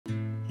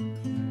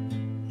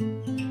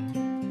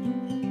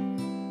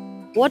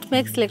What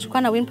makes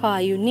Turkana wind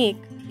power unique,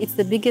 it's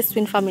the biggest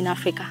wind farm in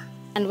Africa.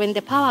 And when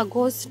the power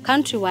goes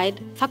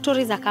countrywide,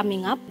 factories are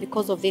coming up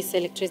because of this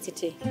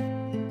electricity.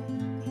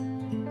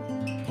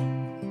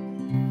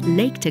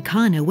 Lake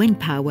Turkana wind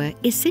power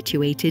is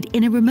situated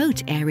in a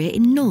remote area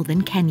in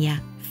northern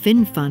Kenya.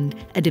 Finnfund,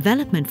 a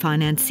development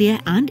financier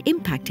and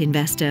impact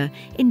investor,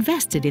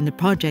 invested in the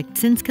project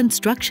since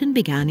construction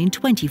began in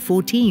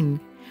 2014,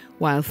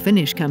 while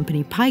Finnish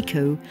company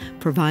Pico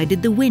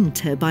provided the wind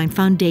turbine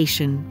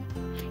foundation,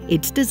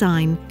 its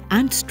design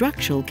and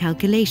structural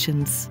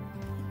calculations.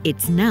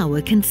 It's now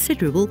a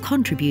considerable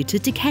contributor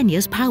to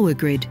Kenya's power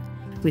grid,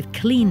 with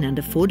clean and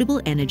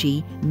affordable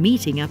energy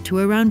meeting up to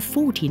around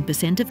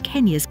 14% of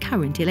Kenya's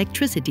current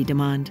electricity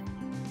demand.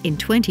 In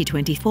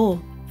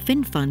 2024,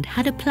 Finnfund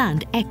had a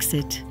planned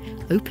exit,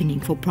 opening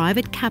for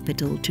private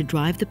capital to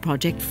drive the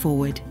project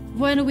forward.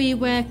 When we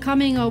were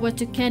coming over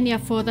to Kenya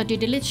for the due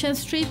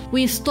diligence trip,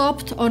 we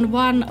stopped on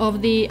one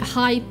of the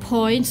high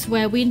points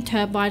where wind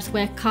turbines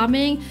were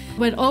coming.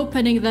 When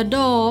opening the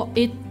door,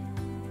 it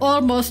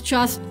almost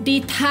just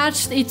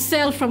detached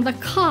itself from the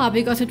car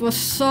because it was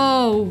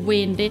so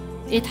windy.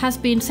 It has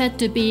been said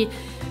to be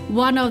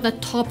one of the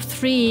top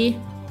 3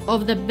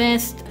 of the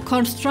best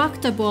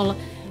constructable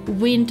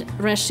wind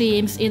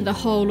regimes in the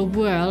whole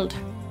world.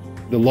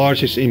 The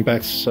largest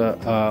impacts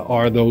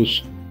are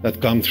those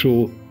that come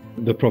through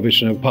the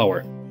provision of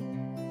power.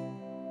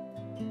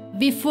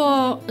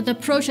 Before the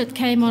project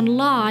came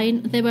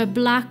online, there were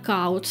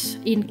blackouts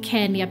in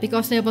Kenya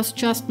because there was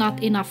just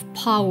not enough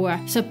power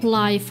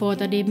supply for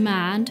the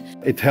demand.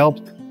 It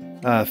helped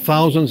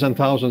thousands and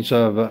thousands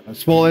of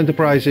small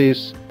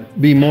enterprises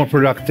be more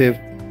productive,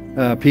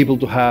 people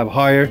to have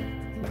higher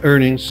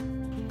earnings.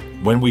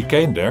 When we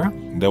came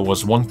there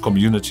was one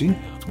community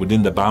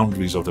within the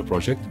boundaries of the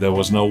project. There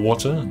was no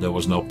water, there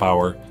was no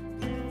power.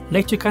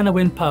 Lake Turkana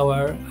Wind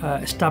Power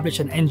established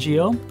an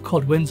NGO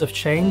called Winds of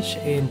Change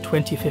in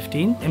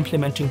 2015,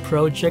 implementing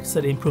projects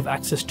that improve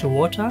access to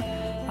water,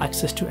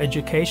 access to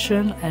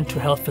education, and to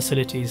health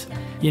facilities.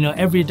 You know,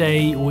 every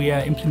day we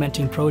are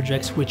implementing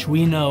projects which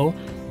we know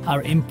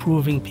are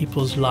improving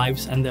people's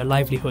lives and their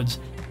livelihoods.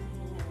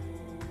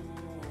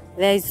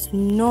 There is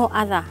no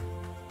other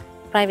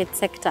private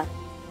sector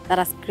that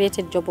has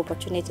created job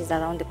opportunities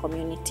around the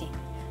community.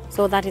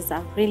 So that is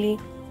a really,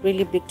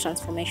 really big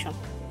transformation.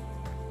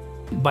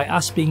 By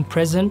us being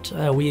present,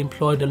 we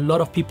employed a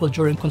lot of people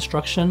during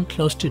construction,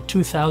 close to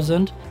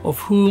 2,000, of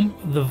whom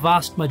the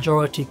vast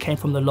majority came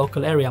from the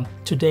local area.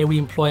 Today we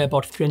employ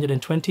about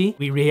 320.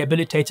 We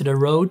rehabilitated a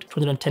road,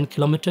 210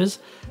 kilometers.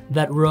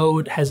 That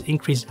road has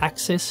increased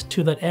access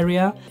to that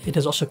area. It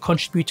has also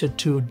contributed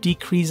to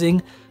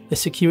decreasing the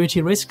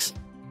security risks.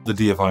 The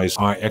DFIs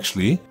are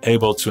actually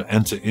able to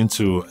enter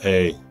into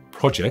a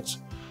project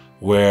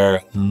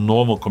where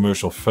normal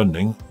commercial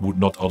funding would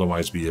not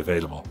otherwise be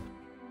available.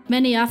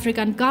 Many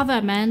African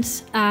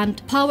governments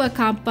and power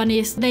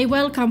companies, they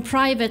welcome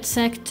private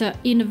sector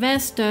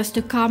investors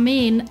to come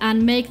in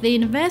and make the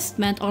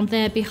investment on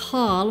their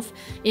behalf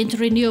into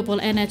renewable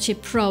energy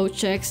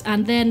projects.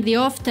 And then the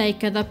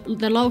off-taker,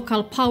 the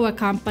local power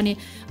company,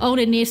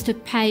 only needs to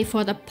pay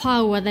for the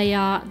power they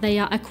are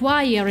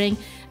acquiring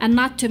and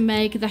not to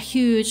make the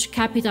huge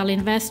capital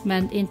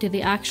investment into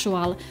the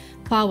actual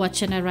power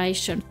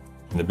generation.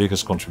 The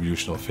biggest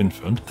contribution of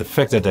Finnfund, the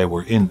fact that they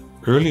were in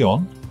early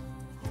on,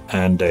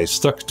 and they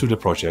stuck to the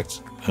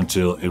project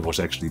until it was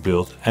actually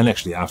built, and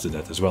actually after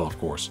that as well, of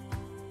course.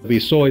 We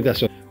saw it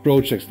as a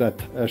project that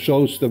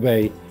shows the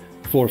way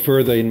for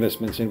further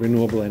investments in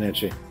renewable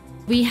energy.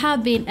 We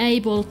have been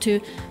able to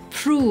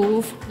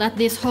prove that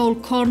this whole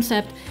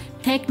concept,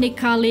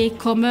 technically,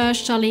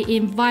 commercially,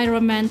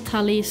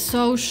 environmentally,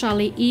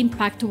 socially,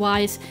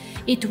 impact-wise,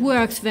 it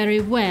works very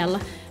well.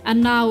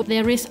 And now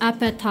there is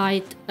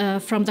appetite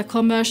from the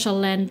commercial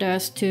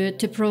lenders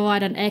to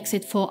provide an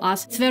exit for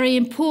us. It's very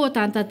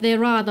important that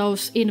there are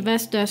those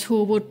investors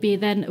who would be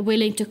then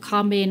willing to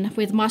come in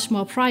with much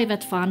more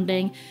private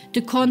funding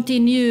to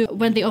continue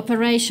when the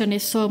operation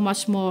is so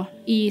much more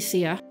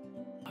easier.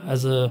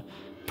 As a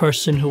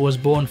person who was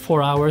born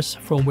 4 hours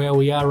from where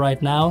we are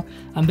right now,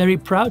 I'm very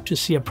proud to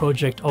see a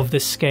project of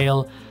this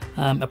scale,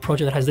 a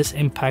project that has this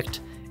impact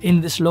in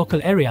this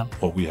local area.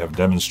 What we have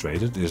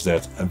demonstrated is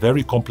that a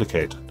very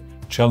complicated,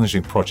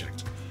 challenging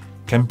project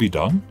can be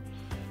done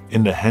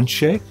in the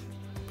handshake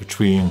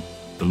between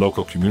the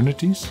local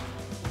communities,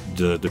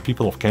 the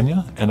people of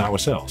Kenya, and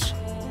ourselves.